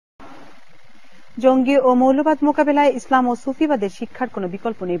জঙ্গি ও মৌলবাদ মোকাবেলায় ইসলাম ও সুফিবাদের শিক্ষার কোনো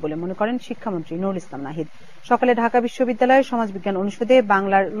বিকল্প নেই বলে মনে করেন শিক্ষামন্ত্রী নুরুল ইসলাম নাহিদ। সকালে ঢাকা বিশ্ববিদ্যালয়ের সমাজবিজ্ঞান অনুষদে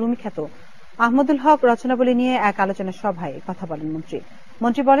বাংলার রুমি খ্যাত আহমাদুল হক রচনাবলী নিয়ে এক আলোচনা সভায় কথা বলেন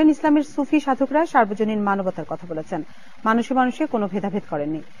মন্ত্রী বলেন, ইসলামের সুফি সাধকরা সার্বজনীন মানবতার কথা বলেছেন, মানুষে মানুষে কোনো ভেদাভেদ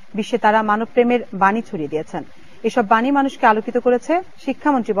করেননি। বিশ্বে তারা মানব প্রেমের বাণী ছড়িয়ে দিয়েছেন। এসব বাণী মানুষকে আলোকিত করেছে।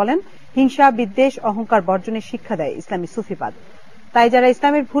 শিক্ষামন্ত্রী বলেন, হিংসা, বিদ্বেষ, অহংকার বর্জনের শিক্ষা দেয় ইসলামী সুফিবাদ। তাই যারা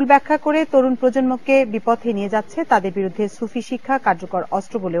ইসলামের ভুল ব্যাখ্যা করে তরুণ প্রজন্মকে বিপথে নিয়ে যাচ্ছে, তাদের বিরুদ্ধে সুফি শিক্ষা কার্যকর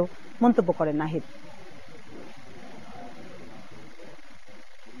অস্ত্র বলেও মন্তব্য করেন নাহিদ।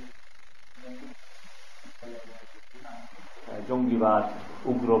 জঙ্গিবাদ,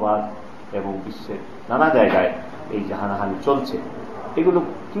 উগ্রবাদ এবং বিশ্বের নানা জায়গায় এই যে হানাহানি চলছে, এগুলো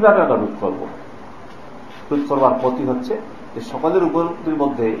কিভাবে আমরা রোধ করব? রোধ করবার পথই হচ্ছে যে সকলের উপলব্ধির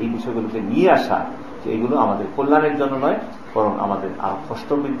মধ্যে এই বিষয়গুলোকে নিয়ে আসা, যে এগুলো আমাদের কল্যাণের জন্য নয়, বরং আমাদের আরো কষ্ট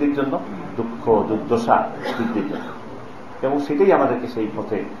বৃদ্ধির জন্য, দুঃখ দুর্দশা বৃদ্ধির জন্য। এবং সেটাই আমাদেরকে সেই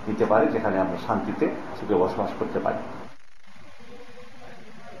পথে নিতে পারে যেখানে আমরা শান্তিতে সুখে বসবাস করতে পারি।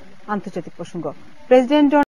 আন্তর্জাতিক প্রসঙ্গ। প্রেসিডেন্ট